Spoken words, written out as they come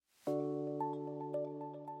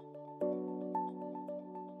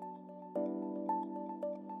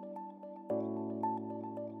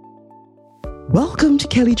Welcome to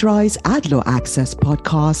Kelly Drye's Ad Law Access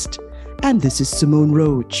podcast, and this is Simone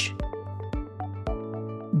Roach.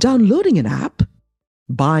 Downloading an app,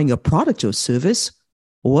 buying a product or service,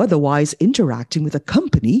 or otherwise interacting with a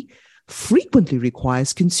company frequently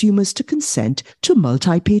requires consumers to consent to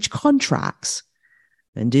multi-page contracts.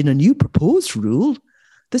 And in a new proposed rule,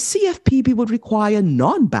 the CFPB would require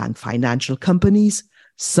non-bank financial companies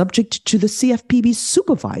subject to the CFPB's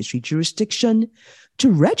supervisory jurisdiction to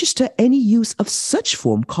register any use of such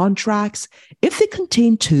form contracts if they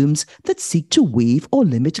contain terms that seek to waive or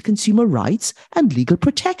limit consumer rights and legal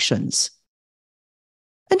protections.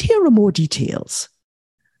 And here are more details.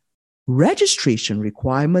 Registration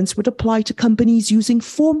requirements would apply to companies using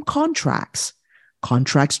form contracts,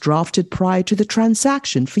 contracts drafted prior to the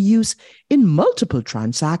transaction for use in multiple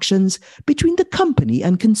transactions between the company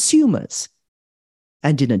and consumers.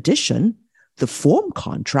 And in addition, the form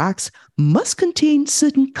contracts must contain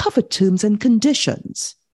certain covered terms and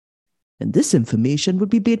conditions. And this information would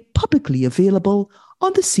be made publicly available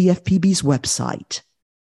on the CFPB's website.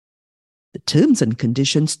 The terms and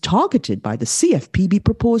conditions targeted by the CFPB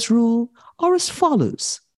proposed rule are as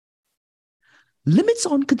follows. Limits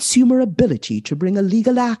on consumer ability to bring a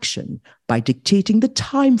legal action by dictating the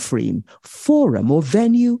time frame, forum, or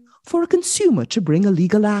venue for a consumer to bring a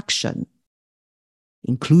legal action.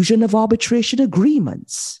 Inclusion of arbitration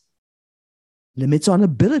agreements. Limits on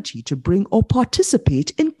ability to bring or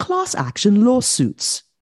participate in class action lawsuits.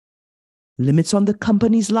 Limits on the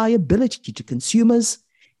company's liability to consumers,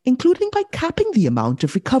 including by capping the amount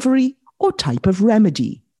of recovery or type of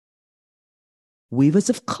remedy. Waivers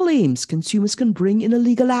of claims consumers can bring in a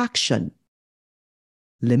legal action.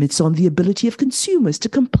 Limits on the ability of consumers to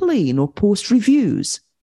complain or post reviews.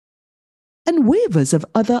 And waivers of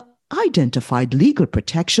other identified legal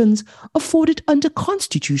protections afforded under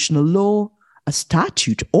constitutional law, a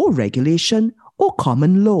statute or regulation, or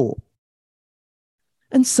common law.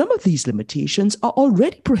 And some of these limitations are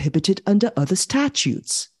already prohibited under other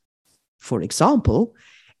statutes. For example,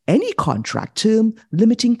 any contract term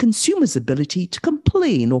limiting consumers' ability to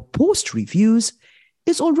complain or post reviews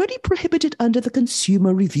is already prohibited under the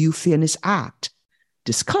Consumer Review Fairness Act,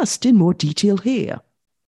 discussed in more detail here.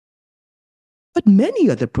 But many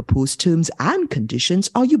other proposed terms and conditions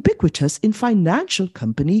are ubiquitous in financial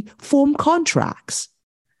company form contracts.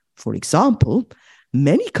 For example,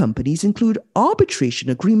 many companies include arbitration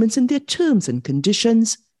agreements in their terms and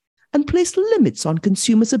conditions and place limits on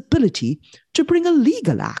consumers' ability to bring a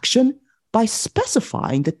legal action by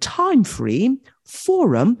specifying the time frame,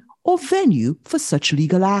 forum, or venue for such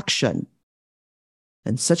legal action.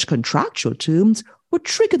 And such contractual terms would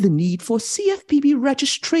trigger the need for CFPB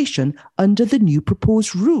registration under the new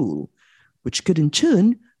proposed rule, which could in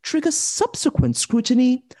turn trigger subsequent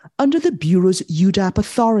scrutiny under the Bureau's UDAP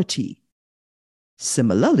authority.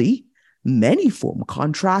 Similarly, many form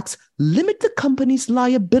contracts limit the company's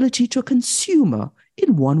liability to a consumer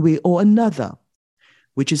in one way or another,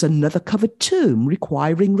 which is another covered term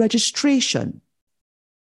requiring registration.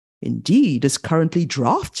 Indeed, as currently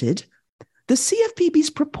drafted, the CFPB's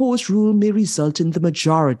proposed rule may result in the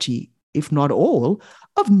majority, if not all,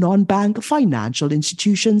 of non-bank financial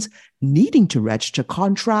institutions needing to register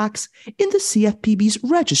contracts in the CFPB's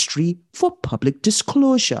registry for public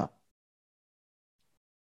disclosure.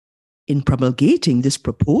 In promulgating this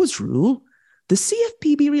proposed rule, the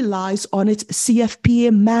CFPB relies on its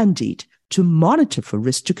CFPA mandate to monitor for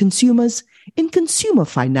risk to consumers in consumer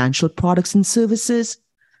financial products and services,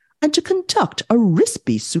 and to conduct a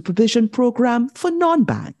risk-based supervision program for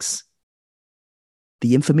non-banks.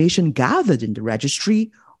 The information gathered in the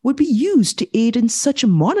registry would be used to aid in such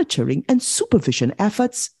monitoring and supervision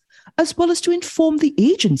efforts, as well as to inform the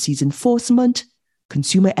agency's enforcement,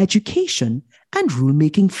 consumer education, and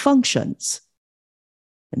rulemaking functions.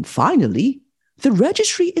 And finally, the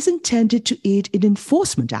registry is intended to aid in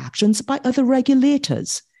enforcement actions by other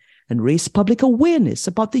regulators and raise public awareness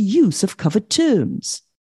about the use of covered terms.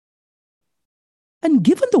 And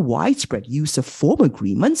given the widespread use of form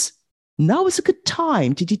agreements, now is a good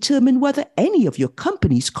time to determine whether any of your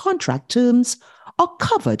company's contract terms are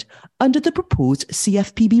covered under the proposed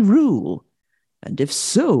CFPB rule, and if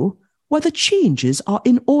so, whether changes are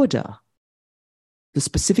in order. The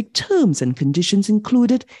specific terms and conditions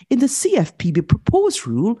included in the CFPB proposed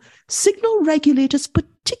rule signal regulators'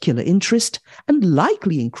 particular interest and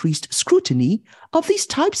likely increased scrutiny of these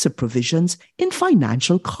types of provisions in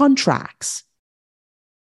financial contracts.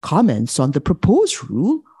 Comments on the proposed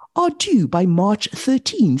rule are due by March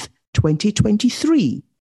 13th, 2023.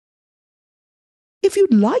 If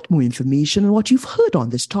you'd like more information on what you've heard on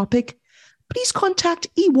this topic, please contact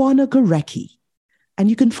Iwana Gorecki and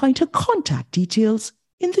you can find her contact details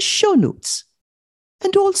in the show notes.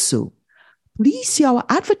 And also, please see our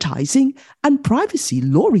advertising and privacy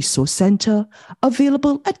law resource center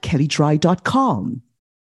available at kellydry.com.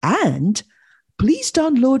 And please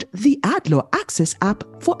download the AdLaw Access app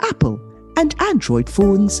for Apple and Android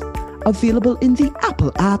phones, available in the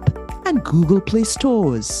Apple app and Google Play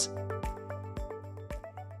stores.